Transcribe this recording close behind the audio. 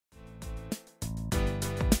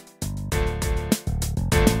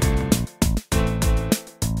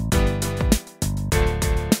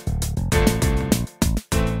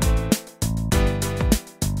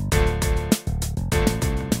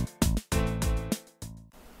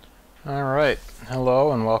Alright,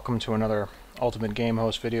 hello and welcome to another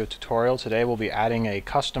UltimateGameHost video tutorial. Today we'll be adding a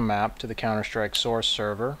custom map to the Counter-Strike source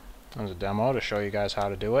server as a demo to show you guys how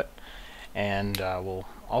to do it. And we'll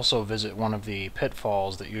also visit one of the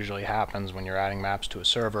pitfalls that usually happens when you're adding maps to a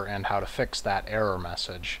server and how to fix that error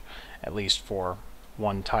message, at least for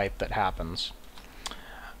one type that happens.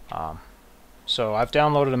 So I've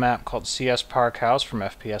downloaded a map called CS Park House from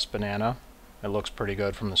FPS Banana. It looks pretty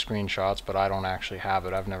good from the screenshots, but I don't actually have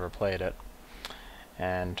it. I've never played it.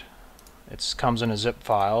 And it comes in a zip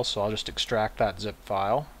file, so I'll just extract that zip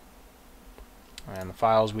file. And the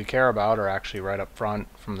files we care about are actually right up front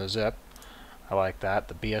from the zip. I like that.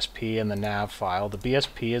 The BSP and the nav file. The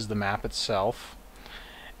BSP is the map itself,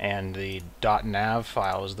 and the .nav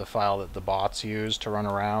file is the file that the bots use to run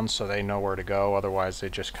around so they know where to go. Otherwise they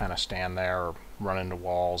just kind of stand there or run into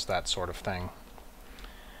walls, that sort of thing.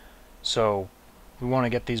 So we want to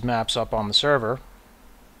get these maps up on the server,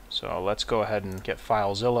 so let's go ahead and get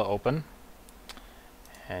FileZilla open,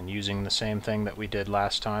 and using the same thing that we did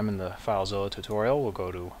last time in the FileZilla tutorial, we'll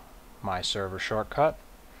go to My Server shortcut,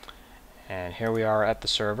 and here we are at the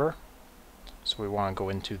server. So we want to go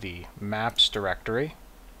into the Maps directory,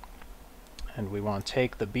 and we want to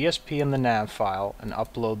take the BSP and the nav file and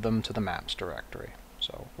upload them to the Maps directory.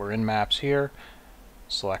 So we're in Maps here,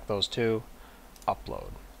 select those two, upload.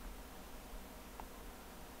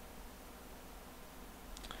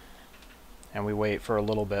 And we wait for a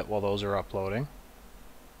little bit while those are uploading.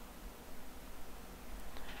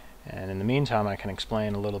 And in the meantime, I can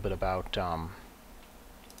explain a little bit about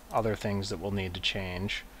other things that we'll need to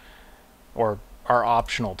change, or are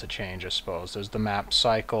optional to change, I suppose. There's the map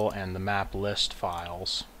cycle and the map list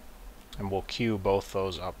files, and we'll queue both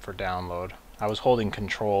those up for download. I was holding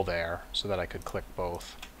Control there so that I could click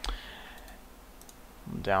both.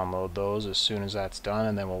 Download those as soon as that's done,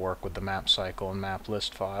 and then we'll work with the map cycle and map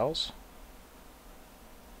list files.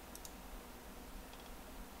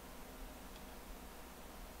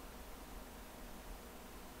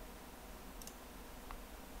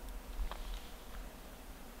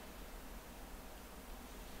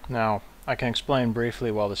 Now, I can explain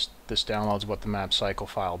briefly while this downloads what the map cycle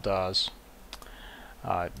file does.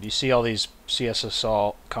 You see all these CS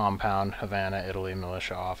Assault, Compound, Havana, Italy,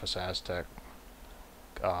 Militia, Office, Aztec,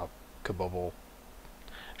 Kabubble,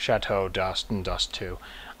 Chateau, Dust, and Dust 2.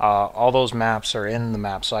 All those maps are in the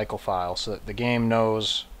map cycle file, so that the game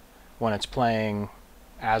knows when it's playing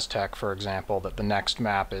Aztec, for example, that the next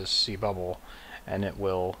map is Sea Bubble, and it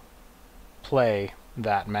will play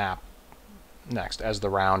that map next as the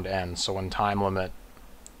round ends. So when time limit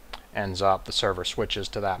ends up, the server switches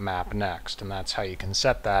to that map next, and that's how you can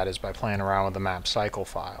set that, is by playing around with the map cycle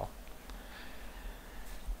file.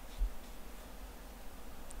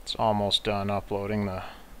 It's almost done uploading the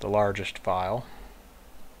largest file.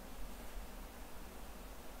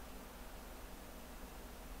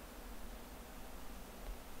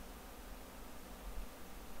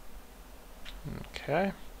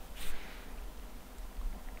 Okay.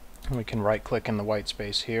 We can right click in the white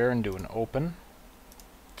space here and do an open,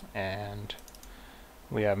 and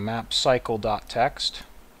we have map cycle.txt.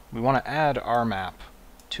 We want to add our map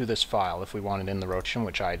to this file if we want it in the rotation,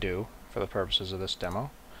 which I do for the purposes of this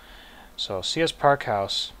demo. So CS Park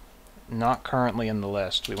House, not currently in the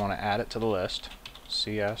list, we want to add it to the list.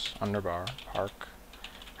 CS _ Park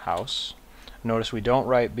House. Notice we don't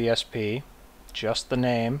write BSP, just the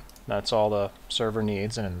name. That's all the server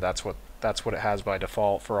needs, and that's what it has by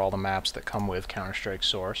default for all the maps that come with Counter-Strike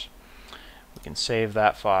Source. We can save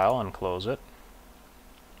that file and close it.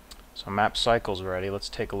 So map cycle's ready. Let's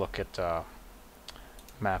take a look at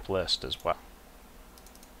map list as well.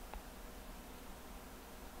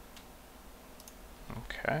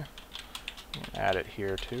 Okay, add it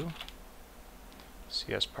here too.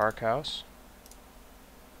 CS Park House.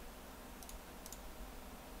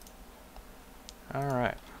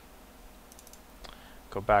 Alright.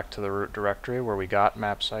 Go back to the root directory where we got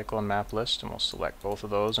map cycle and map list, and we'll select both of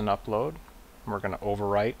those and upload. We're going to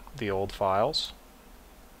overwrite the old files.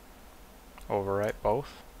 Overwrite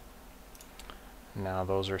both. Now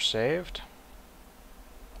those are saved.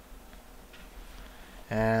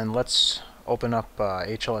 And let's open up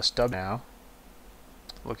HLSW now,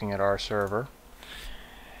 looking at our server,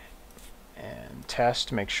 and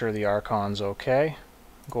test, make sure the Archon's okay.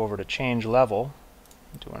 Go over to change level,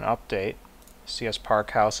 do an update. CS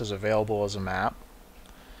Park House is available as a map.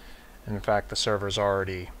 And in fact, the server's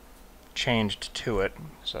already changed to it,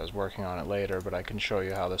 so I was working on it later, but I can show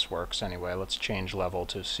you how this works anyway. Let's change level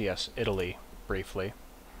to CS Italy briefly.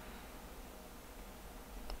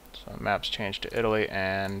 So maps changed to Italy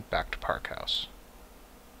and back to Park House.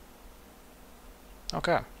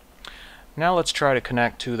 Okay. Now let's try to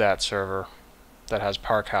connect to that server that has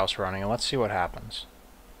Parkhouse running, and let's see what happens.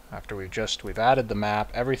 After we've added the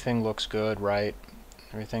map, everything looks good, right?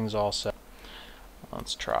 Everything's all set.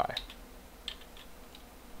 Let's try.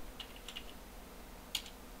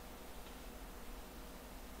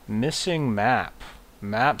 Missing map.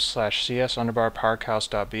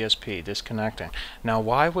 Map/cs_parkhouse.bsp disconnecting. Now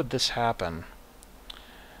why would this happen?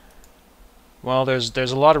 Well, there's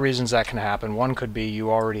a lot of reasons that can happen. One could be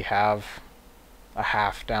you already have a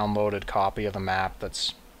half downloaded copy of the map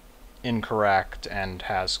that's incorrect and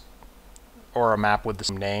or a map with the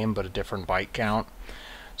same name but a different byte count,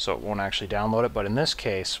 so it won't actually download it. But in this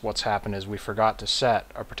case, what's happened is we forgot to set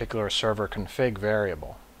a particular server config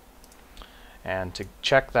variable. And to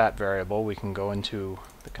check that variable, we can go into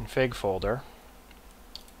the config folder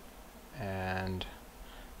and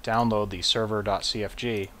download the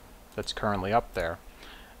server.cfg that's currently up there.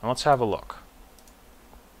 And let's have a look.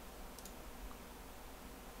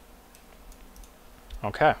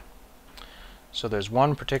 Okay. So there's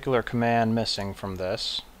one particular command missing from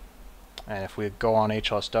this. And if we go on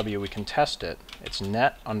HLSW, we can test it. It's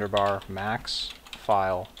net_max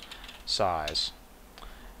file size.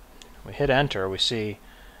 We hit enter, we see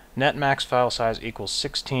net max file size equals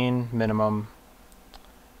 16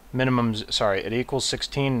 it equals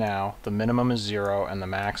 16 now, the minimum is 0 and the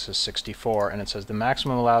max is 64, and it says the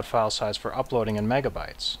maximum allowed file size for uploading in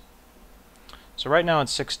megabytes. So right now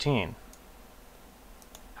it's 16.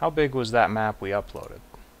 How big was that map we uploaded?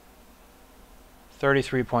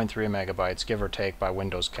 33.3 megabytes, give or take by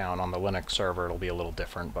Windows count. On the Linux server it'll be a little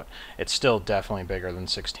different, but it's still definitely bigger than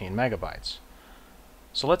 16 megabytes.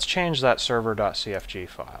 So let's change that server.cfg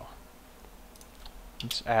file.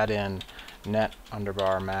 Let's add in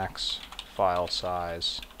net_max file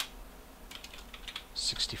size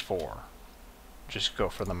 64. Just go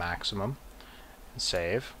for the maximum and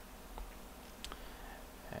save.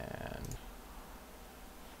 And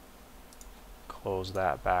close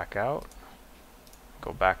that back out.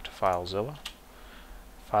 Go back to FileZilla.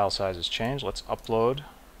 File size is changed. Let's upload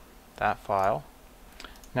that file.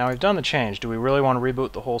 Now we've done the change. Do we really want to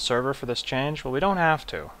reboot the whole server for this change? Well, we don't have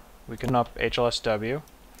to. We can up HLSW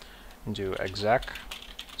and do exec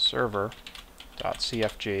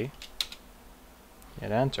server.cfg,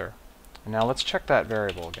 hit enter. And now let's check that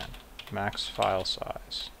variable again. Max file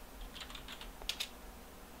size.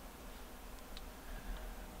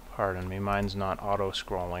 Pardon me, mine's not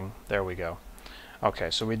auto-scrolling. There we go. Okay,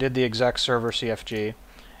 so we did the exec server CFG,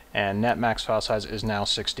 and net max file size is now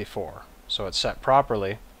 64. So it's set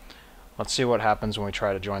properly. Let's see what happens when we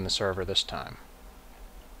try to join the server this time.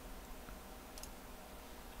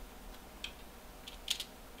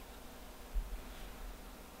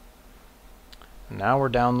 Now we're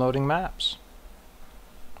downloading maps.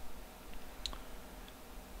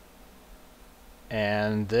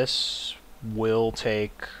 And this will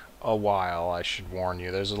take a while, I should warn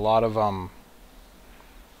you. There's a lot of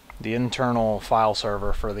the internal file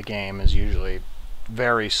server for the game is usually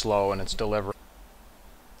very slow in its delivery.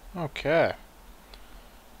 Okay,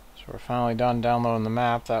 so we're finally done downloading the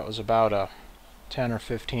map. That was about a 10 or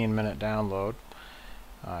 15 minute download.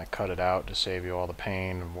 I cut it out to save you all the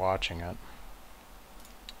pain of watching it.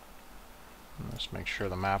 Let's make sure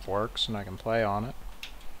the map works and I can play on it.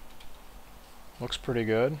 Looks pretty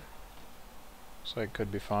good. Looks like it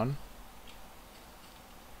could be fun.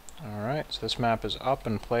 Alright, so this map is up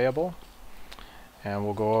and playable. And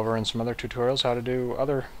we'll go over in some other tutorials how to do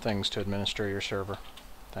other things to administer your server.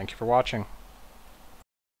 Thank you for watching.